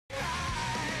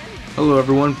Hello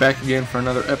everyone, back again for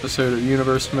another episode of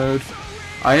Universe Mode.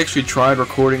 I actually tried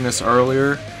recording this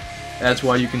earlier. That's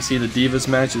why you can see the Divas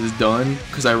match is done,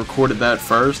 because I recorded that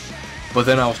first. But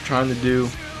then I was trying to do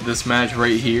this match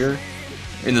right here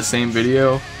in the same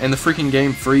video, and the freaking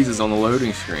game freezes on the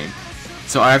loading screen.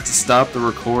 So I have to stop the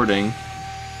recording,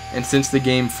 and since the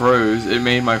game froze, it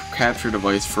made my capture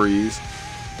device freeze.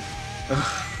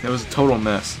 Ugh, it was a total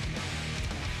mess.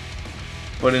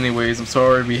 But anyways, I'm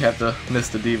sorry we had to miss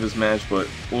the Divas match, but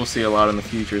we'll see a lot in the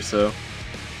future, so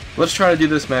let's try to do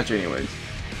this match anyways.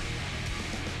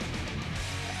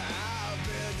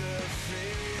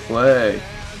 Play.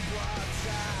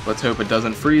 Let's hope it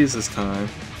doesn't freeze this time.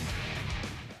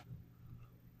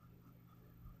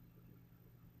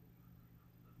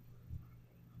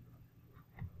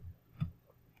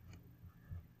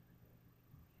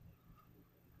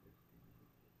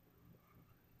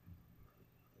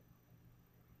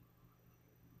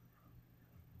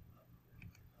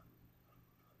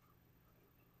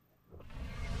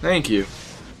 Thank you.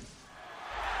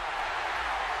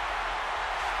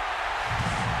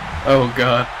 Oh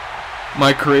god.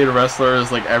 My creator wrestler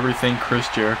is like everything Chris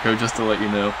Jericho, just to let you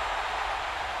know.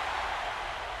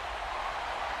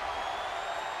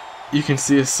 You can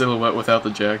see his silhouette without the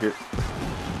jacket.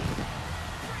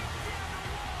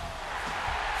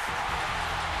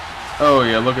 Oh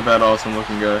yeah, look at that awesome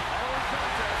looking guy.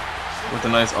 With a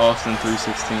nice Austin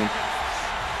 316.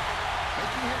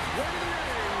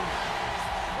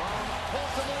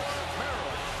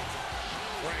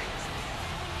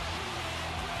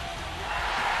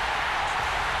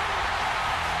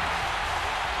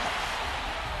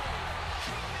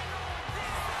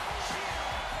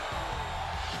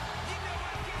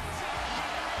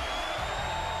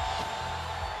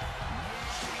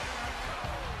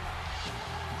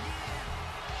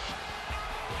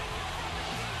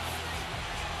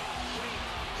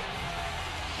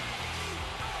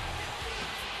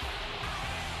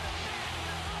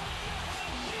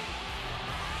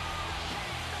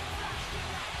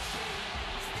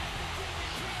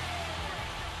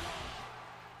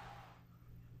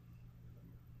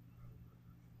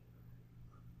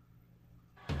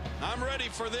 I'm ready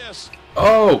for this.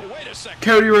 Oh!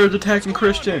 Cody Rhodes attacking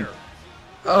Christian.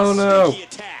 Oh no.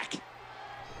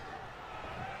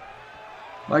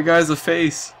 My guy's a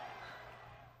face.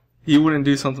 He wouldn't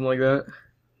do something like that.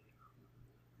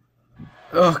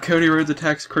 Oh, Cody Rhodes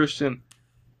attacks Christian.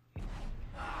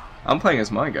 I'm playing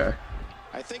as my guy.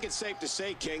 I think it's safe to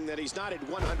say, King, that he's not at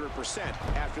 100%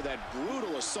 after that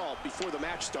brutal assault before the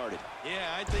match started.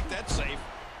 Yeah, I think that's safe.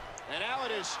 And now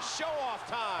it is show-off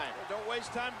time. Don't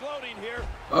waste time gloating here.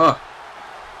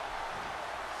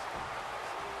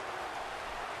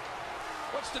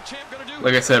 What's the champ gonna do?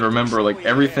 Like I said, remember, like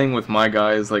everything with my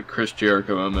guy is like Chris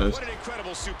Jericho almost. What an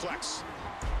incredible suplex.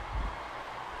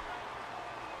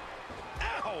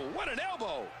 Ow, what an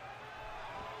elbow.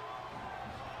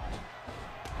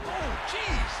 Oh,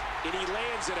 jeez. And he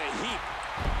lands in a heap.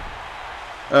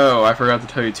 Oh, I forgot to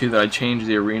tell you too that I changed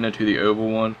the arena to the oval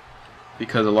one.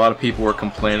 Because a lot of people were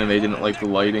complaining they didn't like the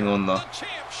lighting on the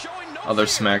other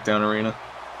SmackDown arena.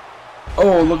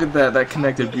 Oh, look at that. That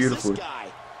connected beautifully.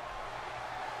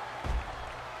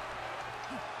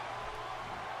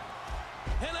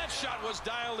 And that shot was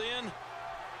dialed in.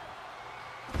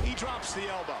 He drops the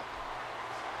elbow.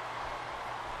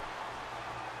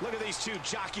 Look at these two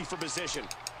jockey for position.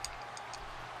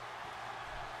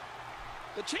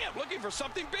 The champ looking for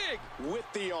something big. With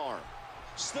the arm.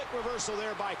 Slick reversal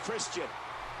there by Christian.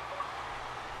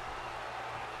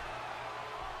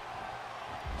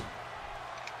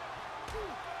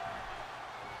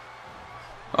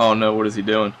 Oh no, what is he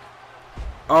doing?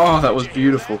 Oh, that was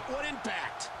beautiful. What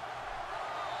impact?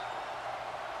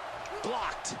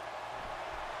 Blocked.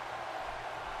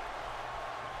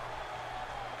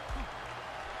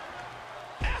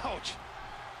 Ouch.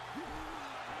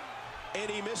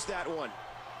 And he missed that one.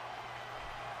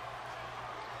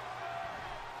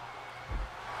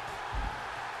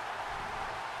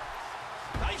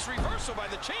 Nice reversal by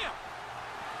the champ.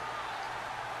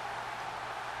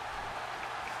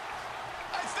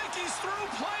 I think he's through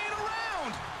playing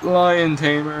around. Lion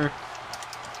Tamer.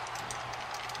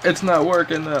 It's not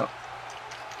working though.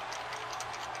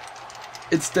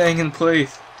 It's staying in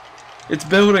place. It's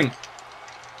building.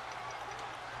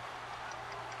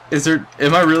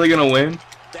 Am I really gonna win?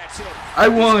 That's it. I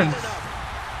won. The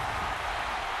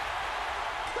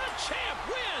champ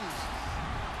wins.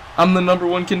 I'm the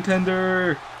 #1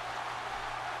 contender.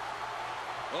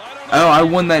 Oh, I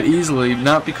won that easily,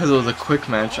 not because it was a quick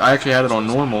match. I actually had it on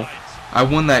normal. I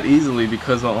won that easily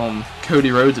because of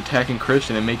Cody Rhodes attacking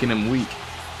Christian and making him weak.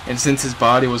 and since his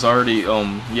body was already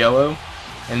yellow,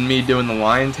 and me doing the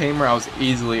Lion Tamer, I was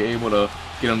easily able to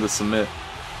get him to submit.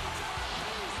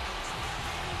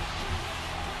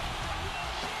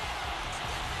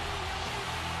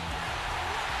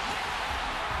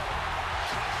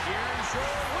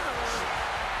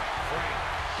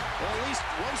 Well, at least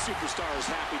one superstar is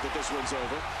happy that this one's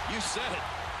over. You said it.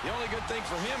 The only good thing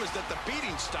for him is that the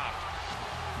beating stopped.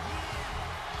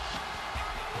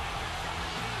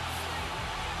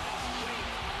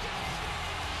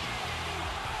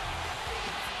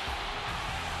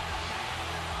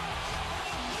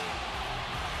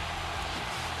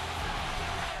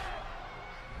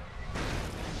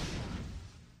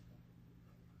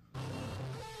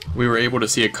 We were able to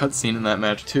see a cutscene in that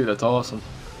match too. That's awesome.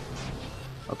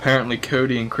 Apparently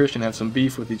Cody and Christian have some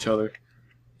beef with each other.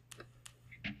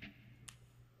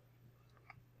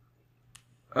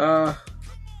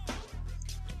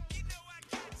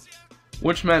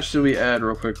 Which match should we add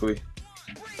real quickly?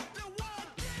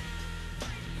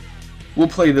 We'll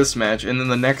play this match, and then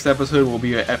the next episode will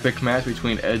be an epic match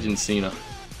between Edge and Cena.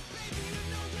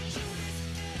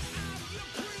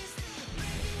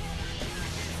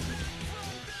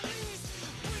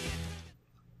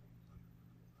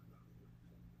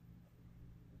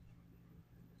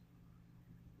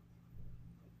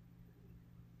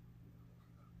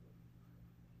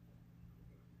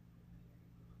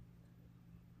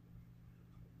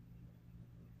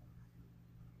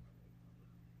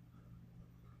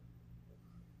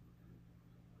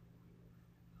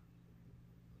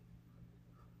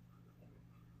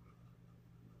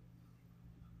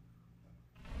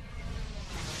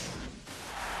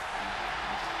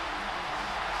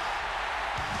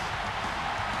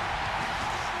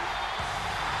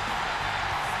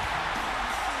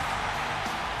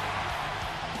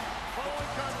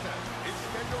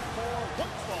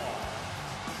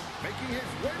 Making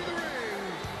his way to the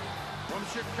ring from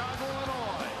Chicago,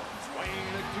 Illinois, weighing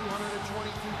at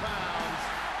 222 pounds,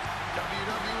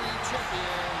 WWE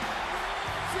Champion,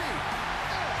 CM.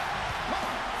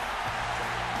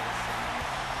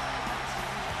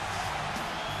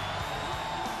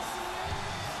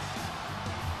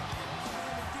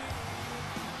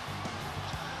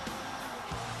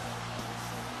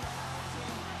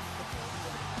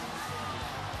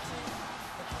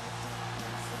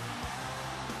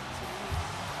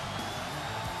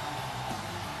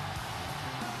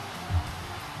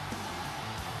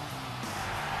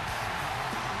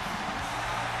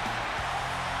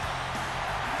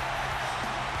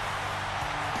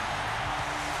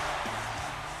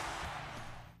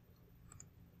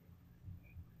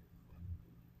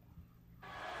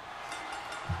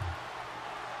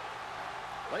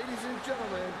 Ladies and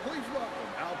gentlemen, please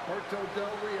welcome Alberto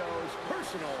Del Rio's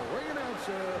personal ring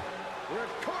announcer,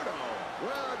 Ricardo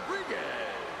Rodriguez.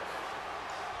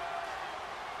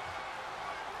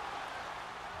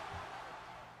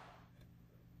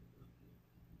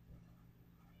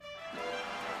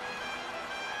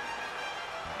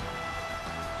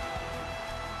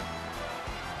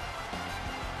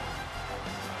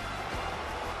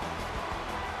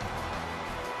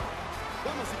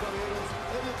 Damas y caballeros,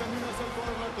 ella camina hacia el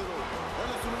cuadrilátero. Él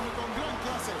es un hombre con gran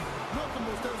clase, no como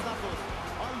ustedes datos.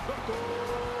 Alberto Del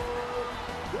Rio.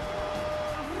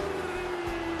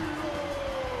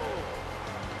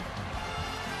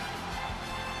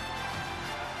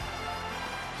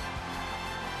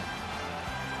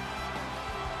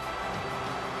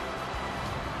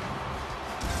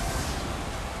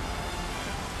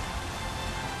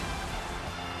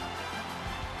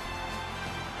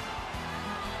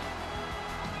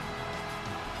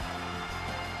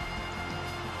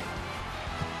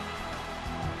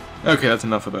 Okay, that's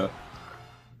enough of that.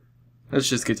 Let's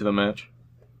just get to the match.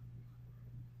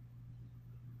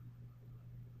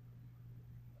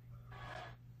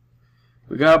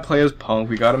 We gotta play as Punk.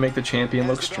 We gotta make the champion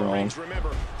look strong. Remember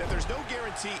that there's no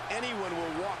guarantee anyone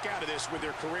will walk out of this with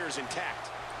their careers intact.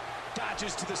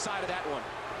 Dodges to the side of that one.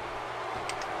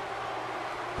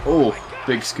 Oh,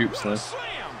 big scoop slam.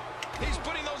 Slam! He's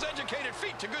putting those educated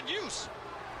feet to good use.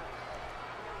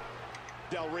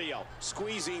 Del Rio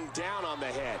squeezing down on the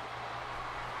head.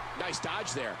 Nice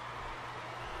dodge there.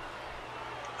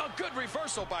 A good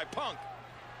reversal by Punk.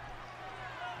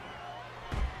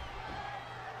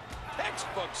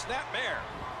 Textbook snapmare.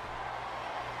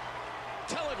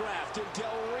 Telegraphed, and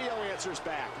Del Rio answers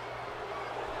back.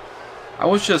 I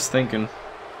was just thinking,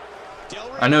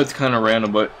 I know it's kind of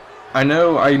random, but I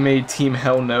know I made Team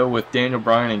Hell No with Daniel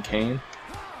Bryan and Kane.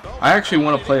 I actually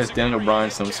want to play as Daniel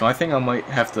Bryan some, so I think I might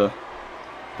have to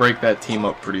break that team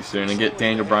up pretty soon and get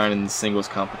Daniel Bryan in the singles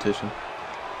competition.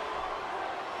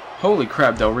 Holy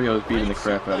crap, Del Rio's beating the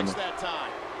crap out of me. That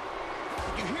time.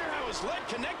 Did you hear how his leg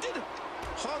connected?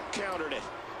 Punk countered it.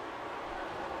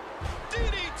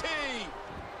 DDT.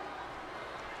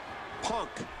 Punk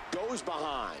goes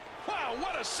behind. Wow,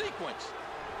 what a sequence.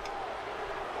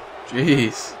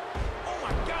 Jeez. Oh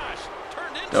my gosh.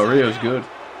 Turned inside Del Rio's out. good.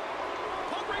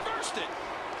 Punk reversed it.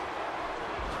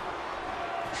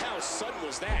 How sudden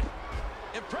was that?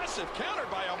 Impressive counter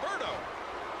by Alberto.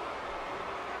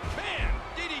 Man,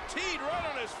 DDT'd right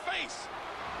on his face.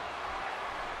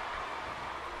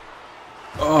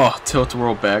 Oh,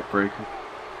 tilt-a-whirl backbreaker.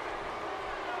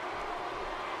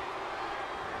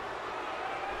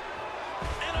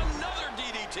 And another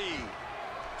DDT.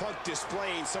 Punk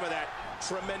displaying some of that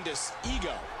tremendous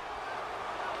ego.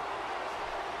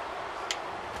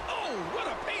 Oh, what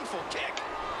a painful kick.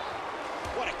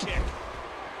 What a kick.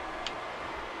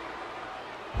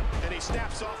 And he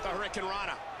snaps off the Hurricane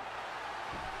Rana.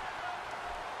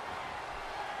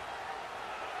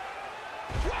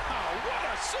 Wow, what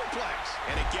a suplex.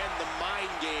 And again, the mind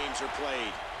games are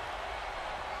played.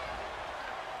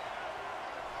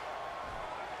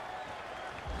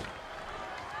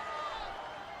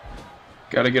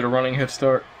 Gotta get a running head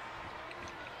start.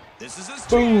 This is his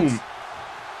Boom! chance.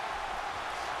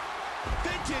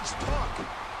 Vintage Punk.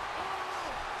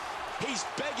 He's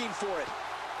begging for it.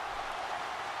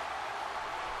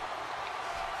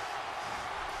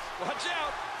 Watch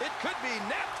out. It could be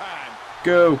nap time.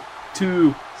 Go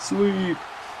to sleep.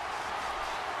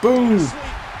 Boom! Sleep.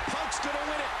 Punk's gonna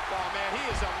win it. Oh man, he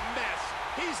is a mess.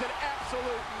 He's an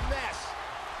absolute mess.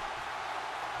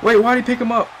 Wait, why'd he pick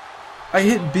him up? I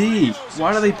hit B.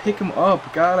 Why do they pick him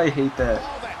up? God, I hate that.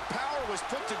 All that power was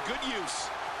put to good use.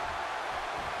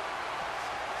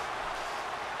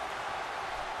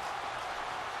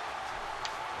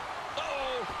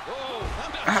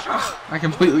 I'm not sure. I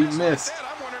completely With a mess missed. like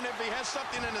that, I'm wondering if he has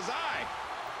something in his eye.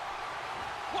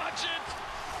 Watch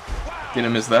it. Wow.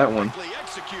 Didn't miss that one. Perfectly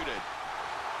executed.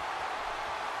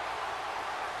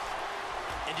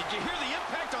 And did you hear the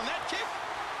impact on that kick?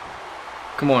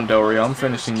 Come on, Del Rio, I'm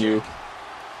finishing you.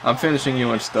 I'm finishing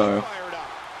you in style. Fired up.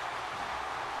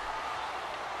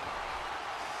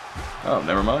 Oh,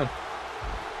 never mind.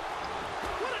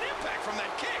 What an impact from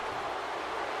that kick.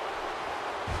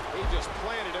 He just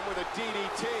planted him with a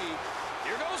DDT.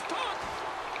 Here goes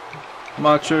Punk.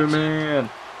 Macho Man.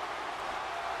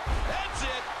 That's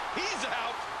it. He's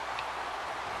out.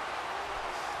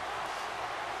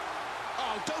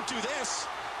 Oh, don't do this.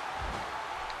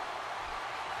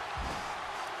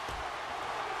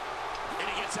 And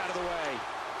he gets out of the way.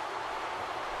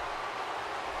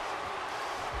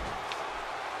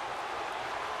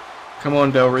 Come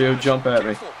on, Del Rio, jump at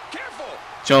me. Careful, careful.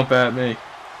 Jump at me.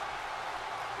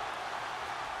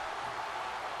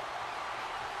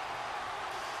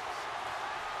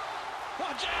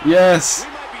 Watch out. Yes.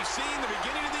 We might be seeing the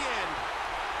beginning of the end.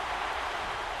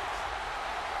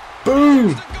 Boom.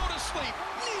 To go to sleep.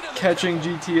 Knee to the Catching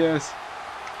temple. GTS.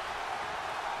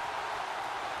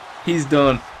 He's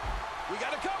done. We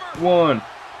got a cover. 1.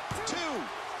 2.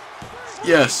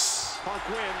 Yes. Punk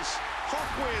wins.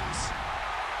 Punk wins.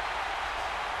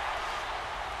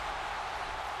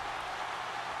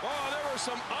 Oh, there were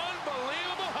some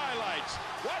unbelievable highlights.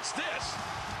 Watch this.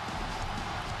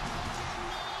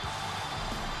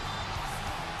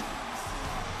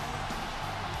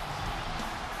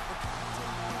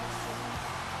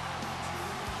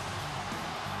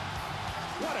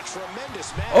 What a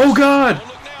tremendous match. Oh, God. Don't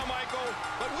look now, Michael,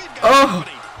 but we've got Oh.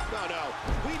 company. No,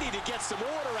 we need to get some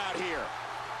order out here.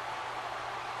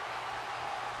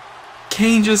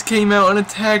 Kane just came out and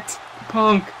attacked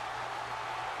Punk.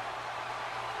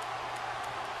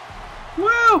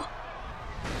 Wow.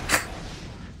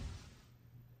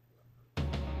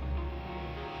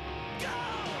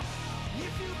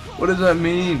 What does that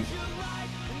mean?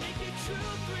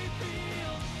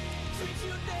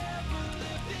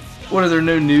 What, are there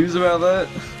no news about that?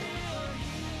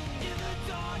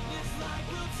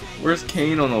 Where's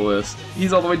Kane on the list?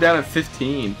 He's all the way down at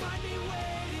 15.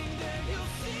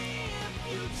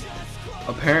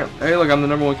 Apparently. Hey, look, I'm the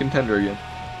 #1 contender again.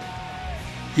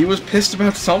 He was pissed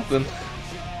about something.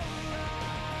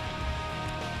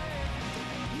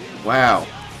 Wow.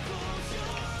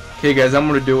 Okay, guys, I'm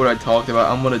going to do what I talked about.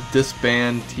 I'm going to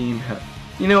disband Team...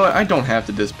 You know what? I don't have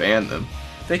to disband them.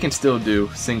 They can still do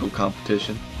single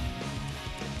competition.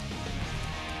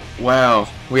 Wow.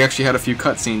 We actually had a few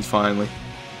cutscenes finally.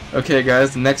 Okay,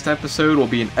 guys, the next episode will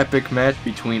be an epic match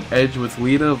between Edge with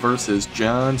Lita versus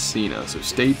John Cena. So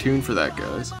stay tuned for that,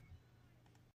 guys.